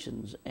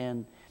nations,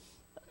 and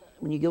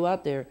when you go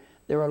out there,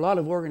 there are a lot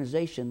of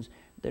organizations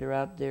that are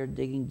out there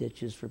digging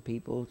ditches for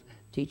people,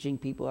 teaching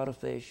people how to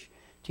fish,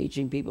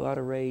 teaching people how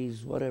to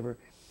raise whatever.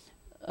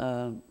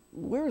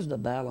 Where's the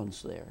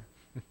balance there?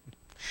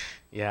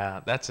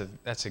 Yeah, that's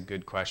a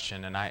good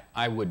question, and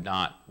I would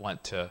not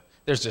want to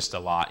there's just a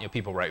lot.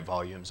 People write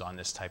volumes on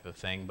this type of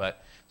thing,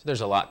 but so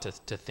there's a lot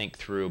to think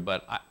through.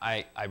 But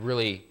I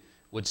really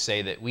would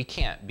say that we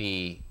can't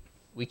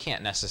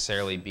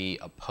necessarily be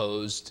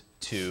opposed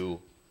to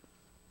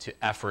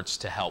efforts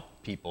to help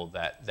people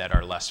that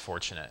are less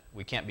fortunate.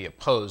 We can't be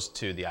opposed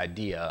to the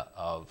idea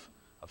of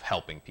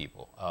helping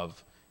people,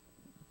 of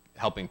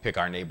helping pick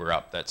our neighbor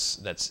up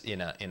that's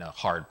in a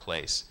hard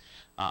place.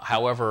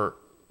 However,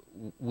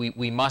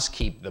 we must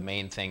keep the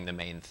main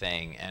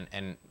thing,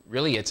 and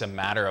really it's a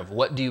matter of,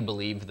 what do you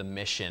believe the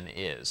mission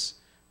is?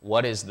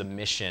 What is the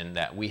mission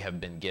that we have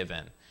been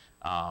given?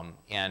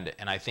 And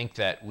I think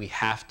that we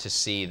have to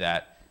see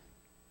that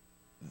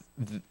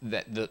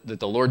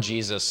the Lord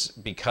Jesus,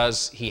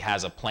 because he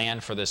has a plan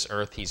for this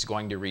earth, he's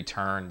going to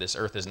return. This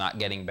earth is not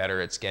getting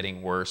better, it's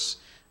getting worse.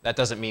 That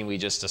doesn't mean we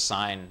just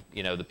assign,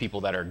 the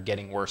people that are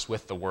getting worse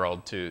with the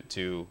world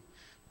to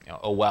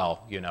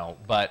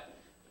but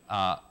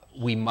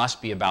we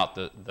must be about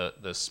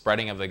the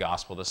spreading of the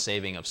gospel, the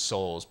saving of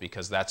souls,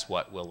 because that's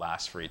what will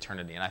last for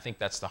eternity. And I think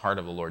that's the heart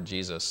of the Lord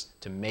Jesus,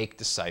 to make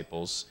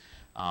disciples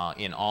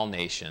in all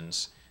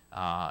nations.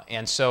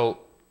 And so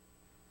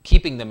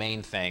keeping the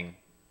main thing,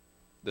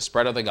 the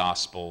spread of the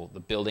gospel, the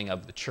building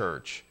of the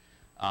church,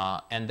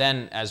 and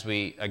then, as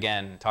we,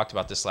 again, talked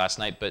about this last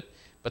night, but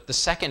the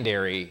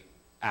secondary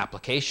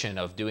application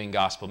of doing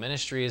gospel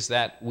ministry is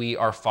that we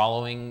are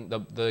following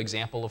the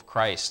example of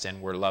Christ,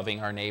 and we're loving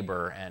our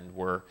neighbor, and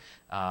we're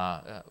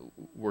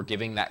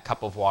giving that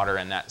cup of water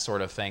and that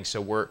sort of thing.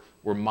 So we're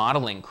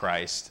modeling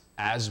Christ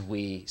as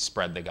we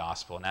spread the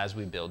gospel and as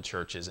we build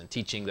churches, and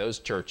teaching those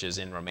churches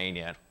in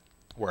Romania,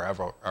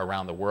 wherever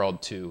around the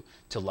world, to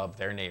love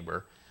their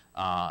neighbor.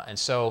 And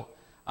so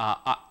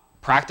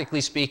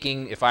practically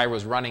speaking, if I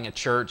was running a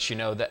church,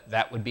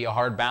 that would be a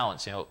hard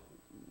balance.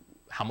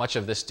 How much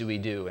of this do we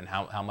do, and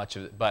how much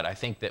of it? But I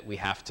think that we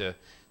have to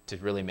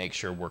really make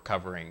sure we're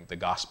covering the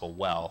gospel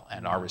well,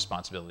 and our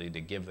responsibility to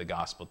give the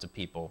gospel to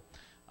people.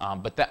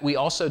 But that we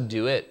also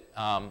do it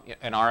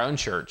in our own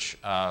church.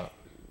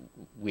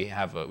 We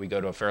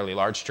go to a fairly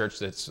large church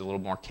that's a little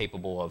more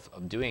capable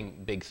of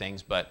doing big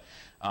things, but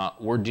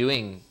we're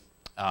doing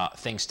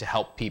things to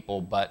help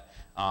people. But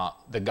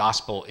the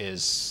gospel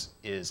is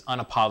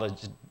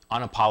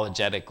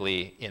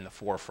unapologetically in the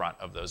forefront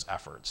of those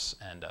efforts,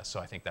 and so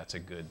I think that's a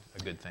good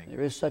thing.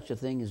 There is such a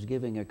thing as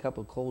giving a cup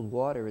of cold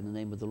water in the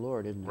name of the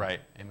Lord, isn't there?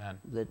 Right. Amen.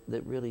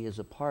 That really is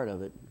a part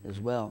of it as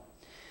well.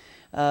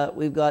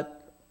 We've got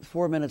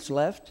 4 minutes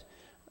left,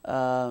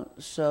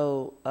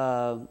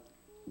 so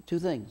two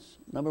things.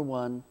 Number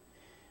one,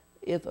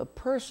 if a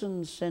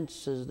person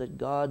senses that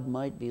God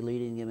might be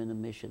leading him into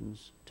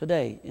missions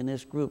today, in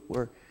this group,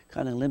 we're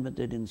kind of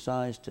limited in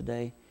size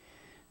today.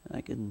 I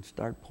can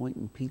start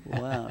pointing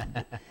people out.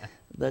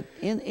 But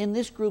in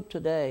this group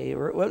today,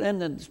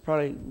 and there's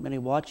probably many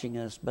watching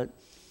us, but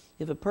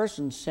if a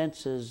person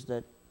senses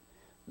that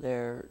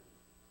the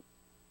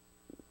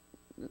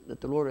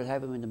Lord would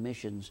have them into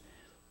missions,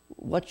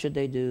 what should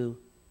they do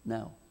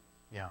now?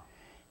 Yeah.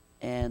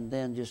 And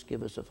then just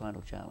give us a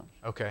final challenge.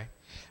 Okay.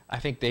 I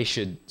think they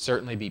should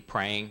certainly be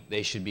praying.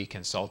 They should be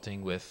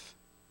consulting with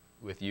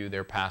you,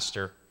 their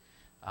pastor,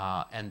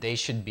 and they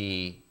should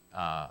be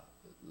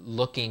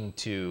looking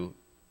to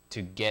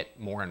get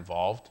more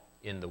involved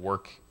in the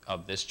work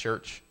of this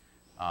church,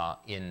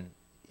 in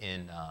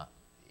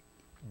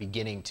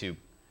beginning to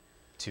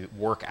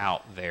work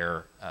out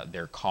their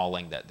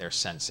calling that they're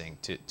sensing,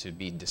 to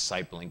be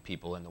discipling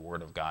people in the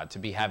Word of God, to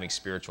be having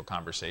spiritual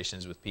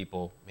conversations with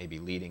people, maybe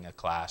leading a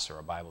class or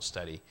a Bible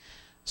study.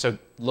 So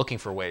looking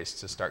for ways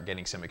to start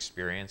getting some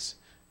experience.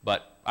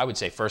 But I would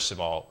say, first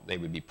of all, they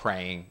would be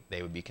praying,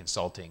 they would be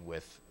consulting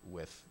with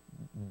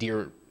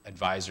dear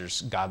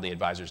advisors, godly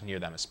advisors near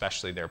them,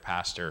 especially their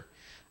pastor,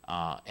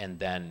 and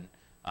then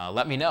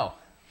let me know.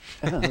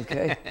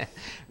 Okay.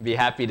 Be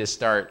happy to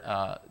start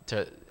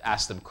to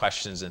ask them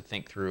questions and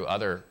think through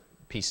other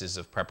pieces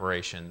of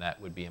preparation that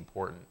would be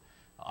important.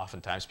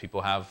 Oftentimes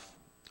people have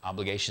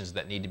obligations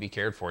that need to be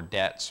cared for,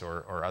 debts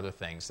or other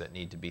things that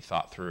need to be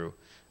thought through,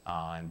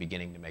 and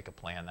beginning to make a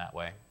plan that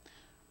way.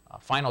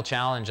 Final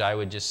challenge, I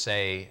would just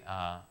say,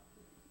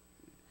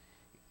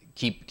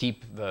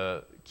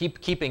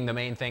 keeping the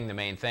main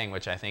thing,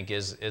 which I think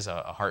is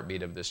a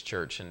heartbeat of this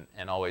church,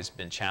 and always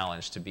been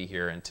challenged to be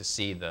here and to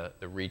see the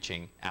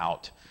reaching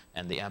out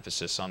and the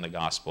emphasis on the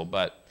gospel.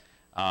 But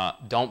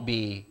don't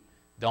be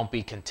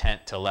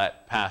content to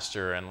let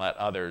pastor and let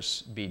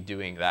others be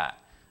doing that.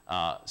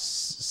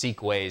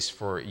 Seek ways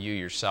for you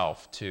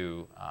yourself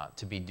to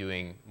be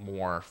doing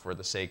more for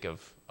the sake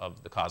of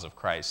the cause of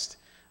Christ,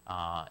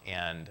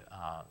 and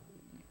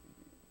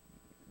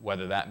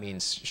whether that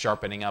means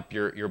sharpening up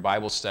your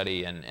Bible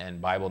study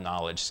and Bible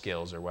knowledge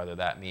skills, or whether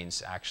that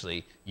means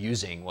actually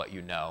using what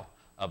you know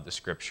of the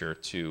Scripture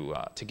to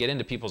get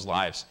into people's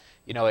lives.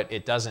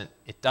 It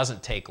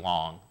doesn't take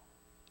long,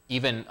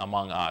 even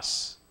among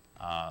us,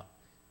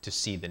 to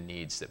see the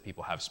needs that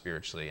people have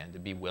spiritually, and to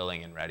be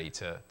willing and ready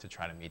to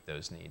try to meet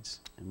those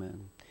needs.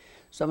 Amen.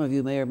 Some of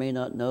you may or may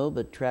not know,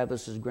 but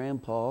Travis's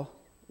grandpa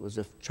was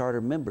a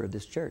charter member of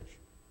this church.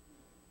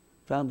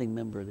 founding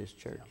member of this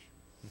church.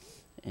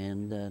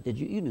 And did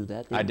you knew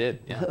that? I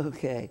did, yeah.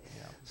 Okay.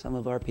 Yeah. Some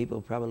of our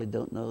people probably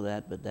don't know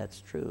that, but that's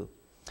true.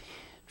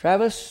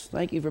 Travis,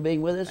 thank you for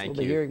being with us. Thank we'll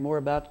be you. hearing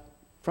more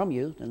from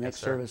you the next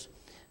sir. service.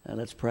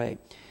 Let's pray.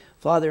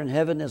 Father in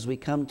heaven, as we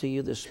come to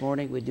you this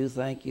morning, we do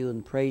thank you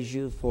and praise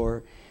you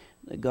for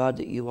the God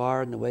that you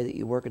are and the way that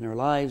you work in our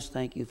lives.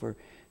 Thank you for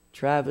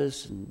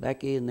Travis and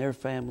Becky and their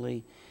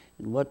family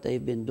and what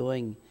they've been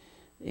doing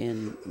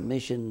in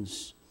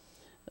missions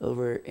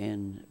over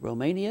in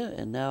Romania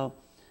and now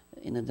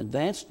in an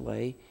advanced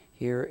way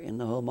here in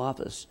the home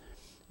office.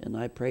 And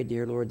I pray,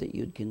 dear Lord, that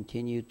you'd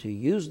continue to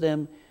use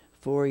them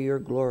for your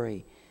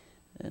glory.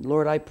 And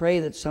Lord, I pray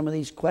that some of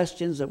these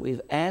questions that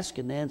we've asked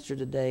and answered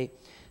today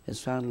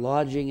has found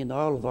lodging in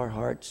all of our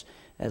hearts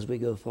as we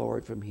go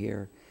forward from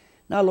here.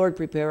 Now, Lord,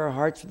 prepare our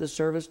hearts for the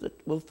service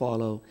that will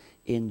follow.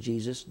 In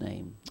Jesus'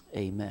 name,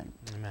 amen.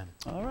 Amen.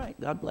 All right.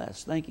 God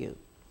bless. Thank you.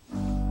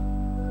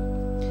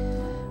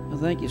 Well,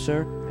 thank you,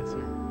 sir. Yes,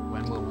 sir.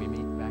 When will we